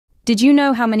Did you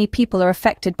know how many people are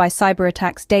affected by cyber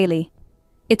attacks daily?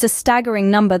 It's a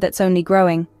staggering number that's only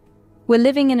growing. We're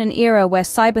living in an era where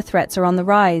cyber threats are on the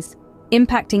rise,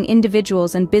 impacting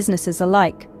individuals and businesses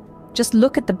alike. Just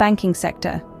look at the banking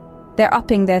sector. They're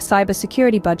upping their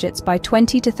cybersecurity budgets by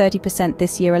 20 to 30%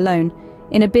 this year alone,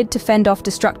 in a bid to fend off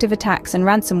destructive attacks and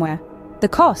ransomware. The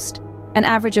cost? An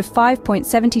average of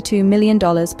 $5.72 million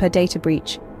per data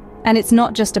breach. And it's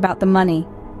not just about the money.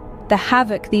 The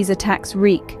havoc these attacks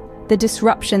wreak, the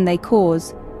disruption they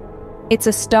cause. It's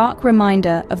a stark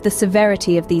reminder of the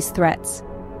severity of these threats.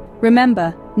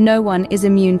 Remember, no one is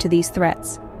immune to these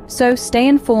threats. So stay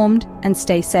informed and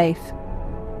stay safe.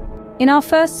 In our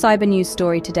first cyber news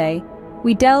story today,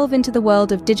 we delve into the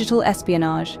world of digital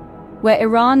espionage, where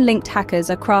Iran-linked hackers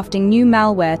are crafting new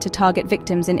malware to target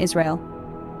victims in Israel.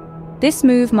 This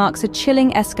move marks a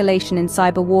chilling escalation in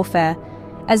cyber warfare,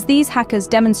 as these hackers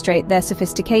demonstrate their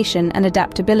sophistication and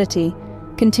adaptability,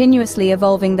 continuously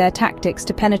evolving their tactics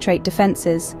to penetrate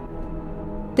defenses.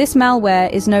 This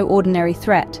malware is no ordinary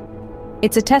threat.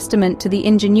 It's a testament to the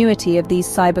ingenuity of these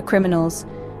cyber criminals,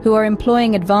 who are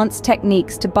employing advanced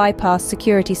techniques to bypass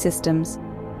security systems.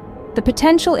 The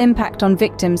potential impact on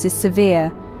victims is severe,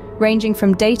 ranging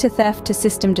from data theft to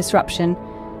system disruption,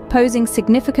 posing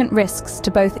significant risks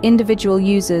to both individual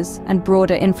users and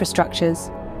broader infrastructures.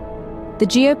 The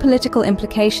geopolitical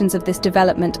implications of this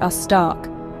development are stark.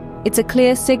 It's a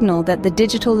clear signal that the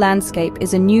digital landscape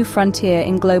is a new frontier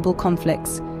in global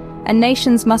conflicts, and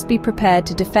nations must be prepared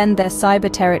to defend their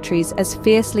cyber territories as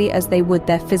fiercely as they would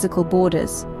their physical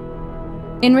borders.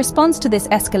 In response to this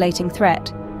escalating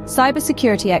threat,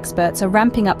 cybersecurity experts are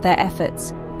ramping up their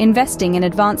efforts, investing in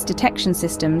advanced detection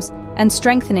systems and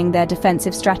strengthening their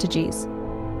defensive strategies.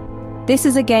 This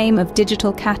is a game of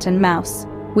digital cat and mouse,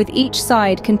 with each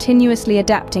side continuously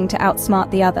adapting to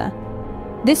outsmart the other.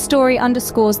 This story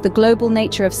underscores the global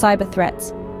nature of cyber threats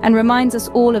and reminds us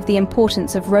all of the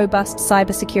importance of robust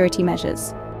cybersecurity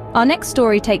measures. Our next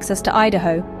story takes us to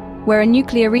Idaho, where a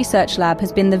nuclear research lab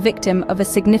has been the victim of a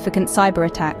significant cyber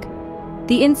attack.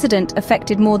 The incident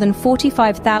affected more than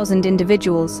 45,000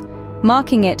 individuals,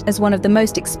 marking it as one of the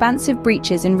most expansive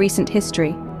breaches in recent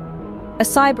history. A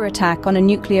cyber attack on a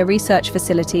nuclear research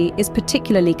facility is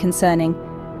particularly concerning,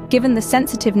 given the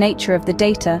sensitive nature of the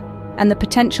data and the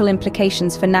potential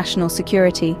implications for national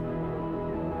security.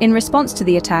 In response to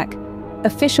the attack,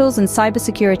 officials and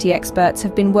cybersecurity experts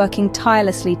have been working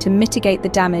tirelessly to mitigate the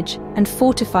damage and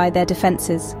fortify their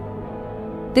defenses.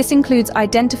 This includes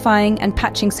identifying and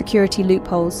patching security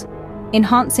loopholes,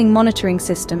 enhancing monitoring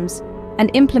systems,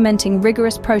 and implementing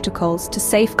rigorous protocols to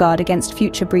safeguard against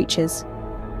future breaches.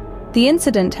 The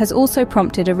incident has also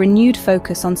prompted a renewed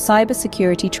focus on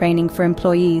cybersecurity training for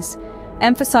employees,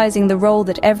 emphasizing the role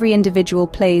that every individual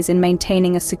plays in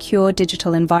maintaining a secure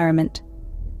digital environment.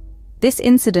 This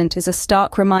incident is a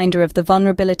stark reminder of the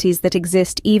vulnerabilities that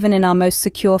exist even in our most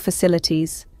secure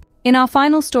facilities. In our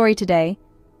final story today,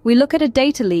 we look at a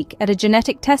data leak at a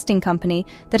genetic testing company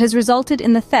that has resulted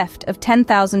in the theft of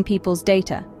 10,000 people's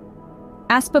data.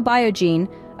 Asper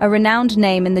Biogene, a renowned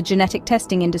name in the genetic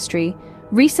testing industry,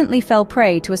 recently fell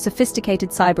prey to a sophisticated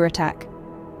cyber attack.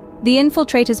 The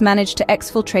infiltrators managed to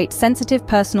exfiltrate sensitive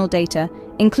personal data,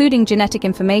 including genetic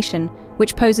information,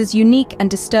 which poses unique and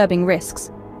disturbing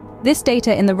risks. This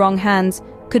data in the wrong hands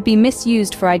could be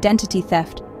misused for identity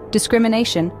theft,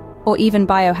 discrimination, or even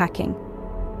biohacking.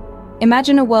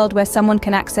 Imagine a world where someone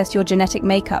can access your genetic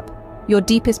makeup, your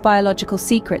deepest biological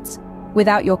secrets,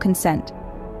 without your consent.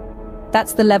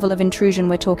 That's the level of intrusion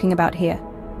we're talking about here.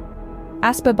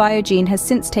 Asper Biogene has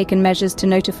since taken measures to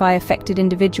notify affected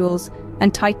individuals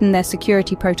and tighten their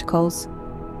security protocols.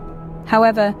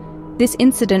 However, this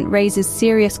incident raises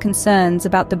serious concerns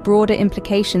about the broader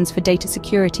implications for data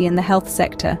security in the health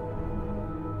sector.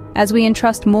 As we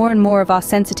entrust more and more of our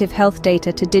sensitive health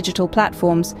data to digital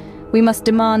platforms, we must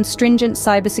demand stringent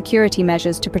cybersecurity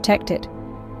measures to protect it.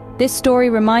 This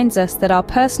story reminds us that our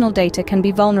personal data can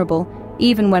be vulnerable,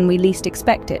 even when we least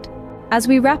expect it. As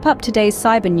we wrap up today's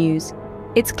cyber news,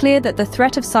 it's clear that the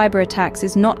threat of cyber attacks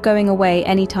is not going away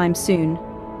anytime soon.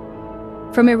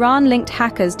 From Iran-linked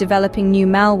hackers developing new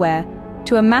malware,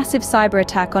 to a massive cyber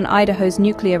attack on Idaho's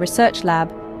nuclear research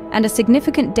lab, and a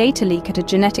significant data leak at a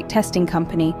genetic testing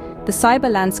company, the cyber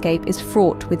landscape is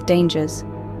fraught with dangers.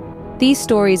 These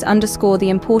stories underscore the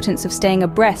importance of staying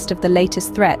abreast of the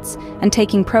latest threats and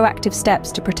taking proactive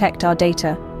steps to protect our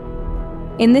data.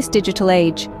 In this digital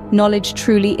age, knowledge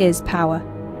truly is power.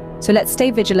 So let's stay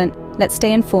vigilant, let's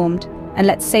stay informed, and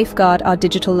let's safeguard our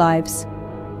digital lives.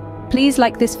 Please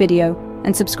like this video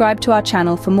and subscribe to our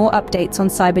channel for more updates on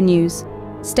cyber news.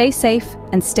 Stay safe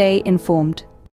and stay informed.